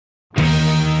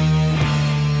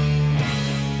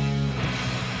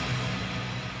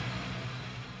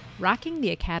Rocking the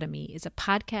Academy is a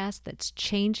podcast that's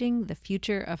changing the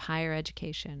future of higher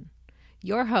education.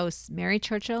 Your hosts, Mary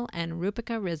Churchill and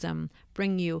Rupika Rizam,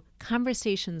 bring you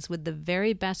conversations with the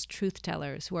very best truth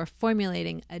tellers who are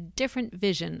formulating a different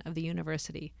vision of the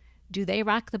university. Do they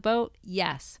rock the boat?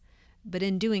 Yes. But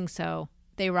in doing so,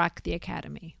 they rock the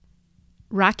Academy.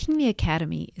 Rocking the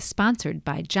Academy is sponsored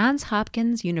by Johns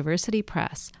Hopkins University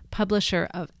Press, publisher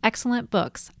of excellent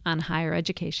books on higher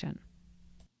education.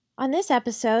 On this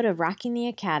episode of Rocking the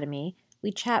Academy,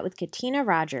 we chat with Katina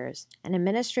Rogers, an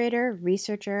administrator,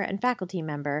 researcher, and faculty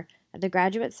member at the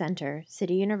Graduate Center,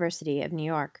 City University of New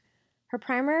York. Her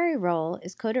primary role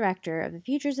is co-director of the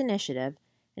Futures Initiative,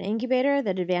 an incubator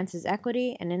that advances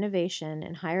equity and innovation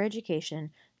in higher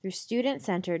education through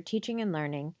student-centered teaching and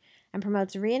learning, and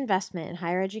promotes reinvestment in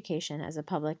higher education as a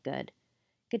public good.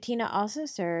 Katina also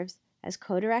serves as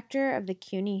co-director of the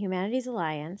CUNY Humanities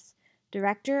Alliance,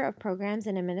 Director of Programs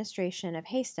and Administration of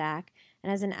Haystack,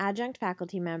 and as an adjunct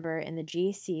faculty member in the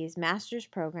GC's Master's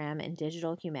Program in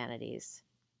Digital Humanities.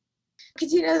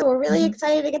 Katina, we're really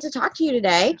excited to get to talk to you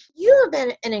today. You have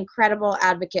been an incredible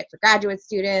advocate for graduate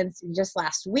students. Just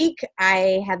last week,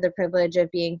 I had the privilege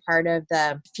of being part of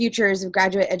the Futures of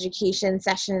Graduate Education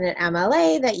session at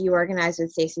MLA that you organized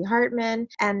with Stacey Hartman.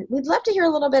 And we'd love to hear a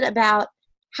little bit about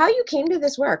how you came to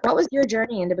this work. What was your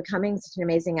journey into becoming such an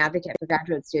amazing advocate for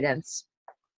graduate students?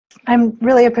 I'm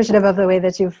really appreciative of the way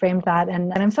that you've framed that.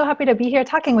 And I'm so happy to be here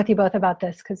talking with you both about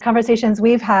this, because conversations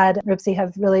we've had, Rupsi,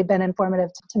 have really been informative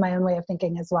to my own way of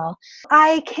thinking as well.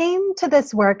 I came to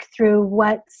this work through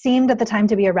what seemed at the time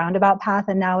to be a roundabout path.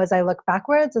 And now as I look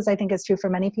backwards, as I think is true for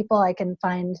many people, I can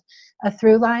find a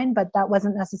through line, but that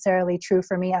wasn't necessarily true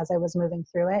for me as I was moving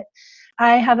through it.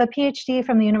 I have a PhD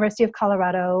from the University of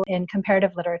Colorado in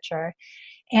comparative literature.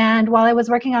 And while I was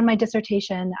working on my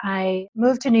dissertation, I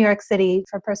moved to New York City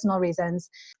for personal reasons.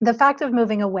 The fact of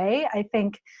moving away, I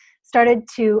think, started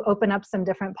to open up some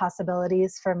different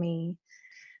possibilities for me.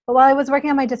 But while I was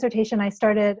working on my dissertation, I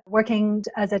started working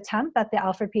as a temp at the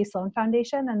Alfred P. Sloan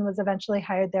Foundation and was eventually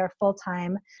hired there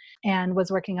full-time and was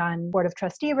working on board of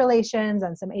trustee relations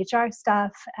and some HR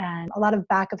stuff and a lot of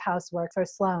back-of-house work for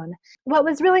Sloan. What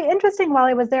was really interesting while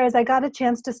I was there is I got a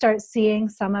chance to start seeing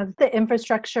some of the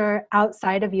infrastructure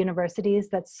outside of universities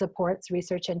that supports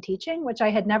research and teaching, which I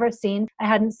had never seen. I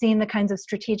hadn't seen the kinds of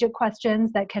strategic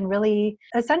questions that can really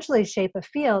essentially shape a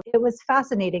field. It was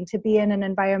fascinating to be in an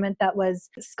environment that was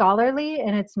scholarly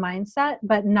in its mindset,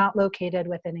 but not located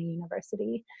within a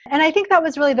university. And I think that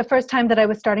was really the first time that I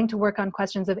was starting to work on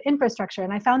questions of infrastructure,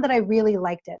 and I found that I really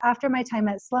liked it. After my time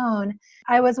at Sloan,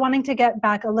 I was wanting to get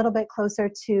back a little bit closer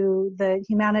to the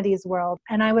humanities world,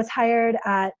 and I was hired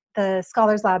at the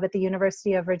Scholars Lab at the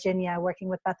University of Virginia, working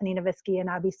with Bethany Novisky and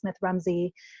Abby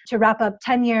Smith-Rumsey to wrap up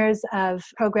 10 years of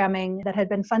programming that had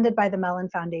been funded by the Mellon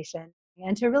Foundation.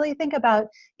 And to really think about,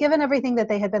 given everything that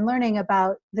they had been learning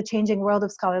about the changing world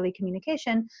of scholarly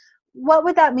communication, what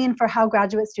would that mean for how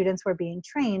graduate students were being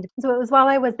trained? So it was while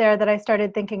I was there that I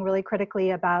started thinking really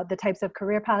critically about the types of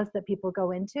career paths that people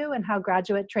go into and how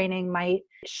graduate training might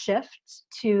shift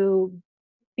to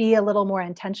be a little more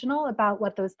intentional about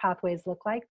what those pathways look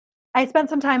like. I spent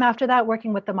some time after that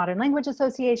working with the Modern Language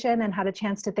Association and had a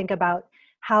chance to think about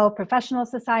how professional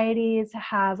societies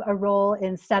have a role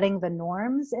in setting the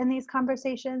norms in these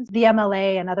conversations. The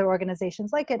MLA and other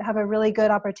organizations like it have a really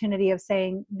good opportunity of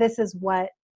saying, this is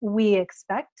what we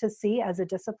expect to see as a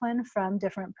discipline from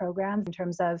different programs in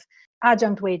terms of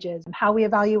adjunct wages, how we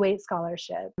evaluate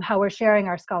scholarship, how we're sharing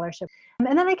our scholarship.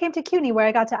 And then I came to CUNY, where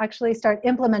I got to actually start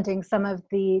implementing some of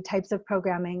the types of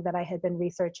programming that I had been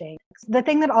researching. The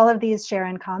thing that all of these share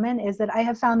in common is that I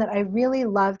have found that I really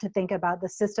love to think about the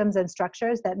systems and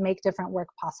structures that make different work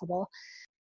possible.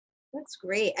 That's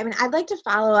great. I mean, I'd like to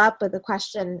follow up with a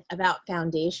question about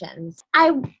foundations.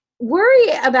 I worry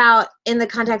about, in the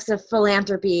context of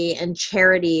philanthropy and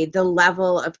charity, the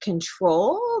level of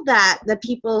control that the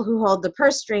people who hold the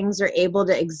purse strings are able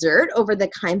to exert over the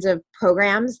kinds of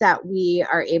programs that we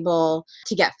are able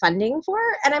to get funding for.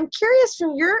 And I'm curious,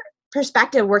 from your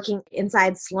perspective working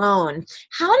inside Sloan,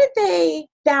 how did they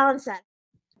balance that?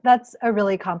 That's a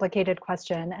really complicated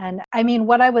question. And I mean,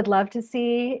 what I would love to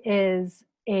see is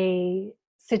a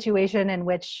situation in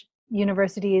which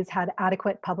universities had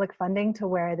adequate public funding to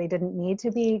where they didn't need to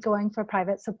be going for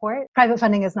private support. Private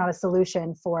funding is not a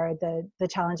solution for the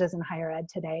challenges in higher ed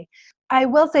today. I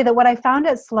will say that what I found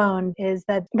at Sloan is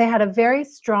that they had a very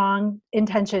strong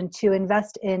intention to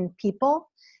invest in people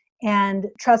and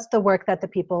trust the work that the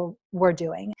people were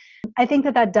doing. I think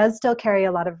that does still carry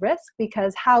a lot of risk,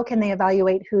 because how can they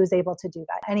evaluate who's able to do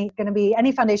that?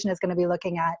 Any foundation is going to be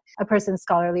looking at a person's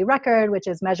scholarly record, which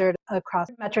is measured across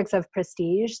metrics of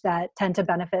prestige that tend to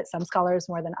benefit some scholars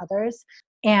more than others.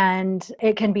 And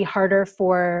it can be harder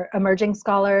for emerging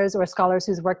scholars or scholars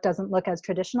whose work doesn't look as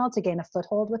traditional to gain a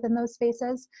foothold within those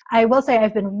spaces. I will say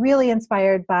I've been really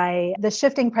inspired by the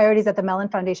shifting priorities at the Mellon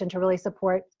Foundation to really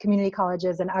support community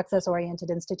colleges and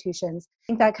access-oriented institutions. I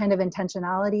think that kind of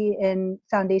intentionality in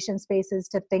foundation spaces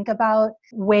to think about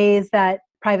ways that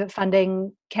private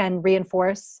funding can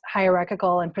reinforce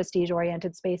hierarchical and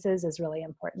prestige-oriented spaces is really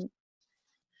important.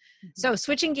 So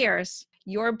switching gears,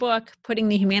 your book, Putting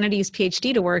the Humanities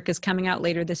PhD to Work, is coming out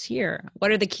later this year.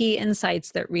 What are the key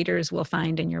insights that readers will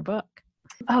find in your book?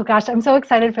 Oh gosh, I'm so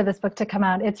excited for this book to come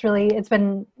out. It's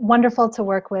been wonderful to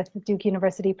work with Duke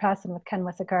University Press and with Ken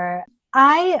Wissaker.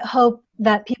 I hope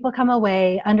that people come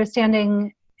away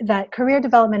understanding that career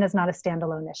development is not a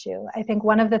standalone issue. I think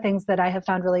one of the things that I have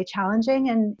found really challenging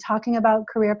in talking about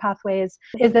career pathways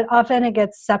is that often it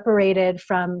gets separated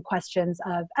from questions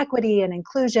of equity and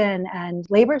inclusion and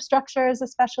labor structures,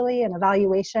 especially, and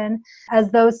evaluation,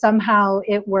 as though somehow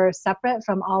it were separate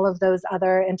from all of those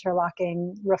other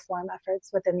interlocking reform efforts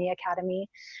within the academy.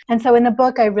 And so in the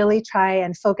book, I really try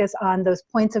and focus on those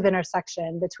points of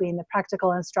intersection between the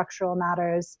practical and structural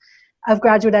matters of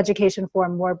graduate education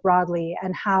form more broadly,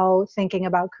 and how thinking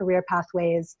about career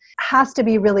pathways has to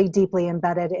be really deeply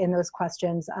embedded in those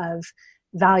questions of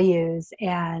values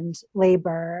and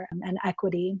labor and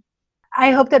equity.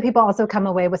 I hope that people also come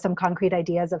away with some concrete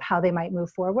ideas of how they might move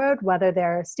forward, whether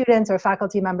they're students or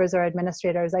faculty members or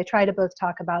administrators. I try to both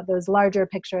talk about those larger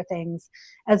picture things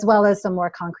as well as some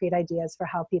more concrete ideas for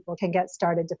how people can get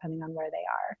started depending on where they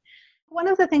are. One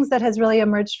of the things that has really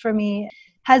emerged for me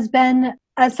has been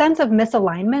a sense of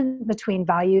misalignment between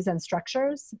values and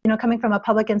structures. Coming from a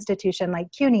public institution like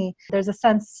CUNY, there's a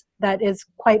sense that is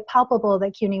quite palpable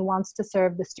that CUNY wants to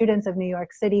serve the students of New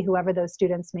York City, whoever those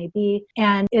students may be.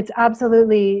 And it's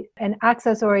absolutely an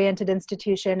access-oriented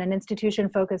institution, an institution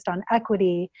focused on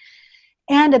equity.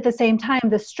 And at the same time,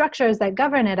 the structures that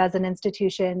govern it as an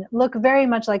institution look very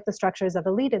much like the structures of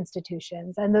elite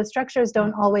institutions. And those structures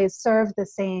don't always serve the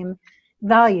same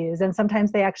values, and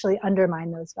sometimes they actually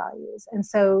undermine those values. And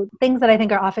so things that I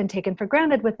think are often taken for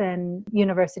granted within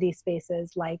university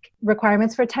spaces, like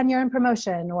requirements for tenure and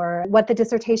promotion or what the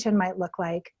dissertation might look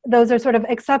like, those are sort of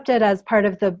accepted as part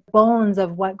of the bones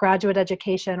of what graduate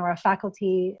education or a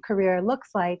faculty career looks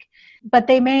like, but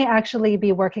they may actually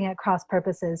be working at cross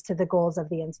purposes to the goals of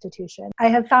the institution. I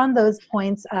have found those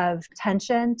points of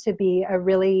tension to be a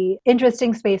really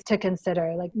interesting space to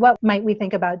consider. Like, what might we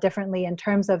think about differently in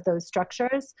terms of those structures,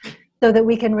 so that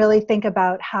we can really think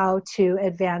about how to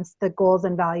advance the goals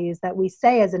and values that we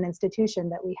say as an institution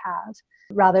that we have,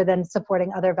 rather than supporting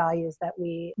other values that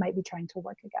we might be trying to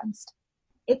work against.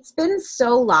 It's been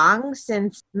so long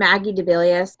since Maggie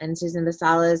DeBelius and Susan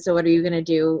Basales, So What Are You Going to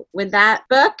Do with That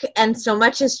book? And so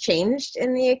much has changed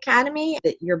in the academy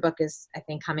that your book is, I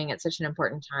think, coming at such an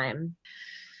important time.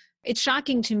 It's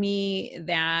shocking to me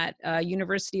that a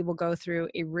university will go through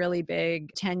a really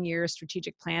big 10-year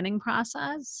strategic planning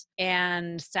process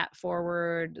and set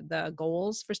forward the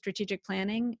goals for strategic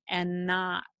planning and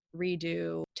not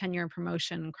redo tenure and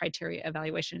promotion criteria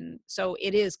evaluation. So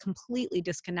it is completely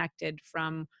disconnected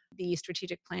from the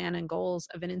strategic plan and goals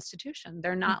of an institution.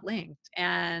 They're not linked.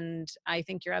 And I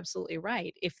think you're absolutely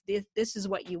right. If this is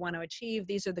what you want to achieve,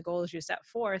 these are the goals you set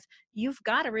forth, you've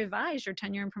got to revise your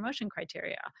tenure and promotion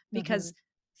criteria, because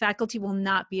faculty will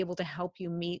not be able to help you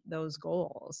meet those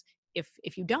goals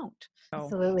if you don't. So,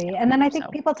 absolutely. And then I think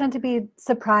people tend to be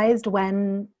surprised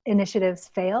when initiatives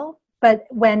fail. But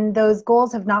when those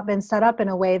goals have not been set up in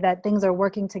a way that things are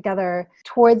working together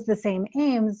towards the same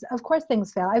aims, of course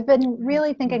things fail. I've been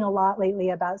really thinking a lot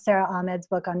lately about Sarah Ahmed's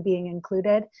book on being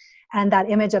included and that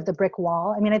image of the brick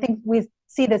wall. I mean, I think we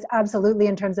see this absolutely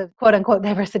in terms of quote unquote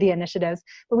diversity initiatives,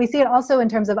 but we see it also in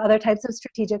terms of other types of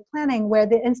strategic planning where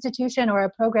the institution or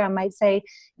a program might say,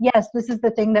 yes, this is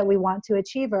the thing that we want to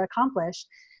achieve or accomplish,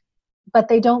 but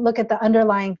they don't look at the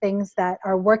underlying things that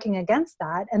are working against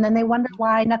that. And then they wonder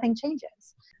why nothing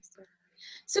changes.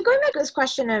 So going back to this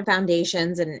question of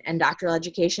foundations and doctoral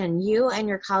education, you and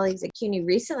your colleagues at CUNY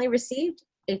recently received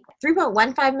a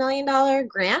 $3.15 million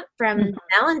grant from the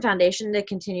Mellon Foundation to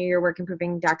continue your work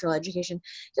improving doctoral education.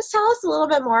 Just tell us a little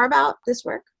bit more about this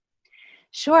work.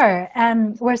 Sure.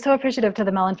 And we're so appreciative to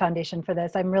the Mellon Foundation for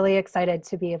this. I'm really excited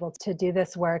to be able to do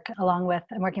this work I'm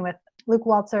working with Luke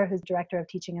Waltzer, who's director of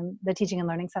the Teaching and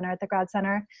Learning Center at the Grad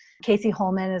Center. Casey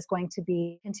Holman is going to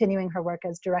be continuing her work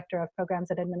as director of programs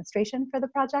and administration for the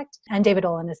project. And David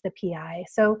Olin is the PI.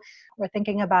 So we're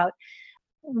thinking about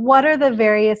what are the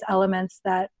various elements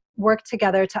that work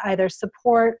together to either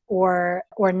support or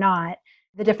not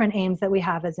the different aims that we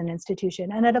have as an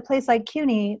institution. And at a place like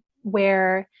CUNY,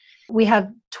 where we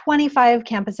have 25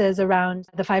 campuses around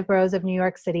the 5 boroughs of New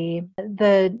York City.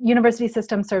 The university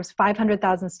system serves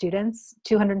 500,000 students.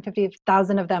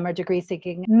 250,000 of them are degree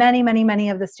seeking. Many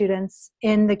of the students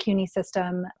in the CUNY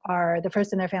system are the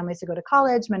first in their families to go to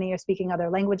college. Many are speaking other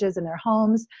languages in their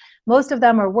homes. Most of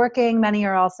them are working. Many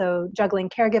are also juggling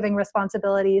caregiving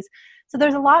responsibilities. So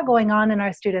there's a lot going on in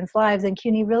our students' lives, and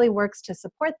CUNY really works to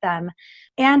support them.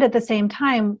 And at the same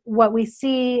time, what we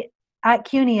see at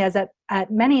CUNY, as at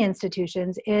many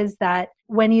institutions, is that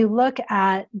when you look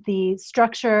at the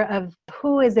structure of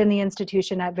who is in the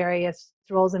institution at various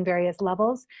roles and various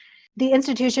levels, the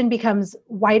institution becomes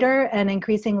wider and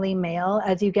increasingly male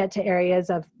as you get to areas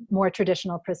of more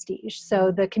traditional prestige.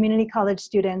 So the community college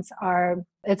students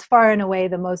it's far and away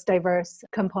the most diverse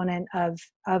component of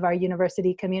our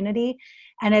university community.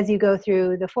 And as you go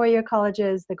through the four-year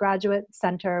colleges, the graduate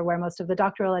center, where most of the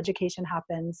doctoral education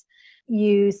happens,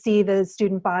 you see the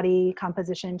student body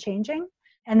composition changing.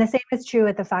 And the same is true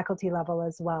at the faculty level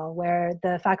as well, where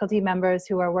the faculty members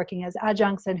who are working as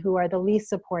adjuncts and who are the least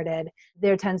supported,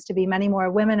 there tends to be many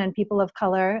more women and people of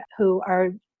color who are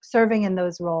serving in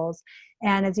those roles.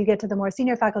 And as you get to the more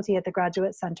senior faculty at the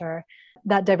graduate center,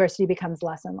 that diversity becomes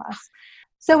less and less.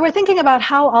 So we're thinking about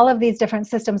how all of these different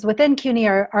systems within CUNY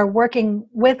are working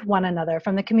with one another,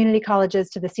 from the community colleges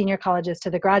to the senior colleges to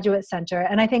the graduate center.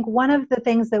 And I think one of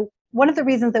the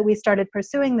reasons that we started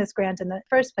pursuing this grant in the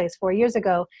first place 4 years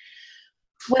ago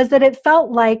was that it felt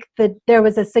like there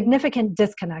was a significant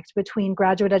disconnect between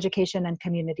graduate education and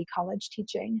community college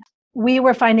teaching. We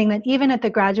were finding that even at the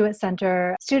graduate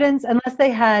center, students, unless they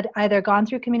had either gone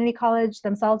through community college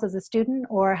themselves as a student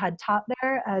or had taught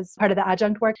there as part of the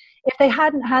adjunct work, if they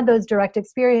hadn't had those direct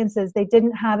experiences, they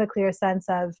didn't have a clear sense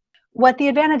of what the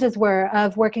advantages were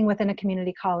of working within a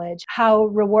community college, how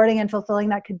rewarding and fulfilling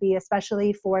that could be,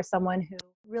 especially for someone who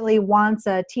really wants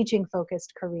a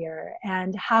teaching-focused career,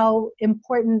 and how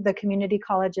important the community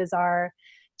colleges are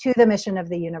to the mission of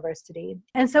the university.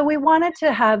 And so we wanted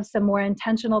to have some more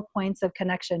intentional points of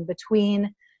connection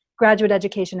between graduate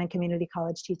education and community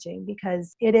college teaching,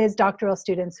 because it is doctoral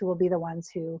students who will be the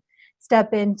ones who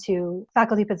step into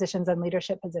faculty positions and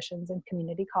leadership positions in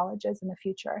community colleges in the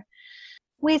future.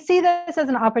 We see this as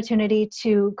an opportunity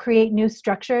to create new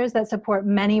structures that support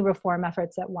many reform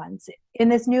efforts at once. In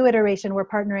this new iteration, we're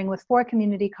partnering with 4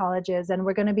 community colleges, and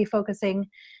we're going to be focusing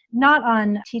not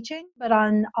on teaching, but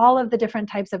on all of the different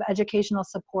types of educational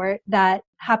support that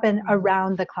happen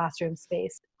around the classroom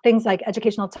space. Things like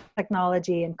educational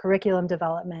technology and curriculum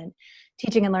development,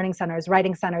 teaching and learning centers,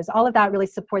 writing centers, all of that really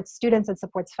supports students and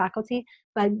supports faculty,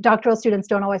 but doctoral students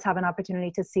don't always have an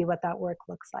opportunity to see what that work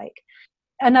looks like.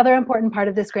 Another important part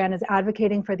of this grant is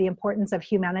advocating for the importance of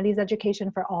humanities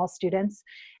education for all students.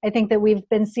 I think that we've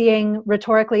been seeing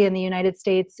rhetorically in the United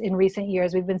States in recent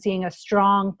years, we've been seeing a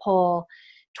strong pull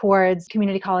towards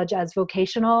community college as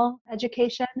vocational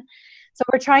education. So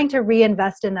we're trying to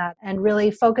reinvest in that and really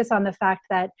focus on the fact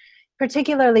that,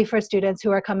 particularly for students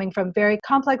who are coming from very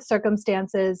complex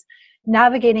circumstances,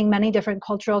 navigating many different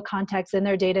cultural contexts in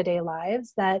their day-to-day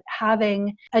lives, that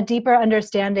having a deeper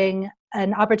understanding,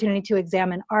 an opportunity to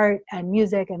examine art and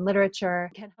music and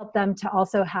literature can help them to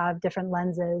also have different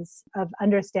lenses of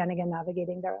understanding and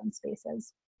navigating their own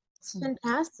spaces. It's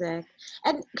fantastic.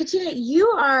 And Katina, you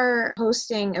are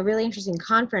hosting a really interesting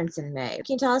conference in May.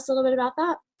 Can you tell us a little bit about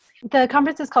that? The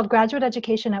conference is called Graduate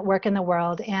Education at Work in the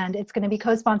World, and it's going to be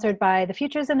co-sponsored by the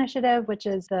Futures Initiative, which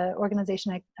is the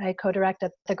organization I co-direct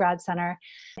at the Grad Center,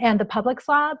 and the Publics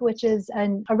Lab, which is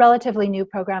a relatively new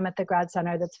program at the Grad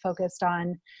Center that's focused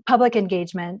on public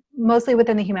engagement, mostly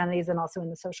within the humanities and also in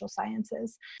the social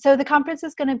sciences. So the conference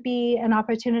is going to be an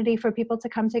opportunity for people to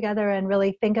come together and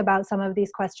really think about some of these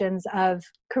questions of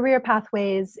career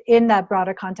pathways in that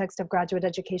broader context of graduate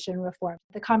education reform.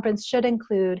 The conference should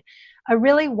include a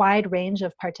really wide range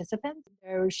of participants.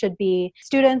 There should be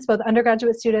students, both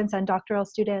undergraduate students and doctoral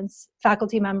students,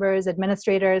 faculty members,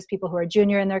 administrators, people who are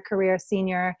junior in their career,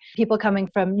 senior, people coming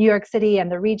from New York City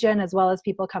and the region, as well as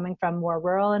people coming from more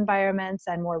rural environments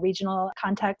and more regional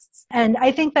contexts. And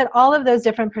I think that all of those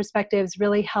different perspectives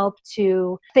really help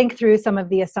to think through some of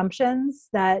the assumptions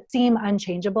that seem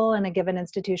unchangeable in a given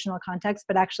institutional context,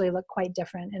 but actually look quite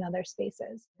different in other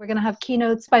spaces. We're going to have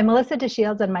keynotes by Melissa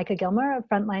DeShields and Micah Gilmer of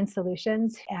Frontline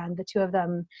Solutions, and the two of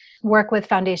them work with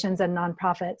foundations and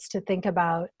nonprofits to think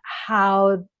about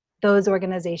how those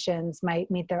organizations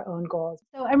might meet their own goals.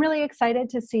 So I'm really excited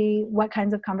to see what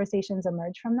kinds of conversations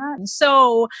emerge from that.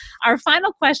 So our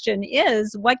final question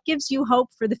is, what gives you hope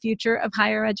for the future of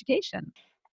higher education?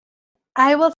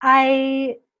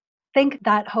 I think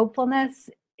that hopefulness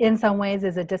in some ways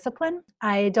is a discipline.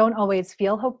 I don't always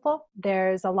feel hopeful.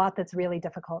 There's a lot that's really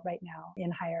difficult right now in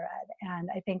higher ed. And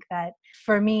I think that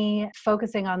for me,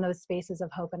 focusing on those spaces of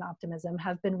hope and optimism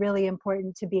have been really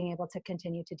important to being able to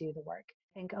continue to do the work.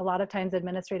 I think a lot of times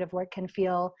administrative work can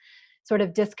feel sort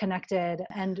of disconnected.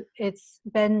 And it's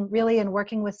been really in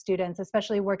working with students,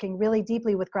 especially working really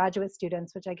deeply with graduate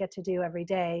students, which I get to do every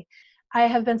day. I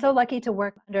have been so lucky to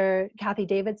work under Kathy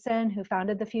Davidson, who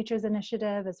founded the Futures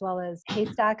Initiative, as well as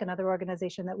Haystack, another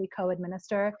organization that we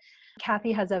co-administer.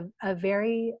 Kathy has a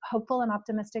very hopeful and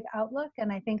optimistic outlook,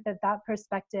 and I think that that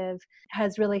perspective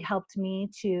has really helped me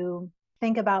to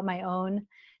think about my own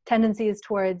tendencies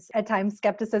towards, at times,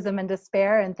 skepticism and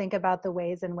despair, and think about the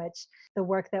ways in which the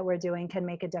work that we're doing can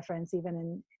make a difference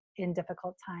even in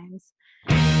difficult times.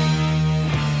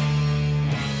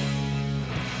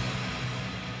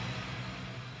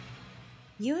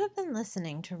 You have been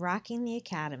listening to Rocking the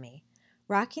Academy.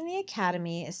 Rocking the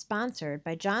Academy is sponsored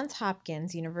by Johns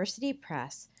Hopkins University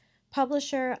Press,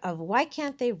 publisher of Why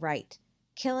Can't They Write?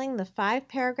 Killing the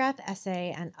 5-Paragraph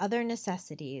Essay and Other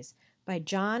Necessities by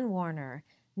John Warner,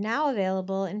 now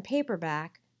available in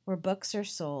paperback where books are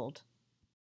sold.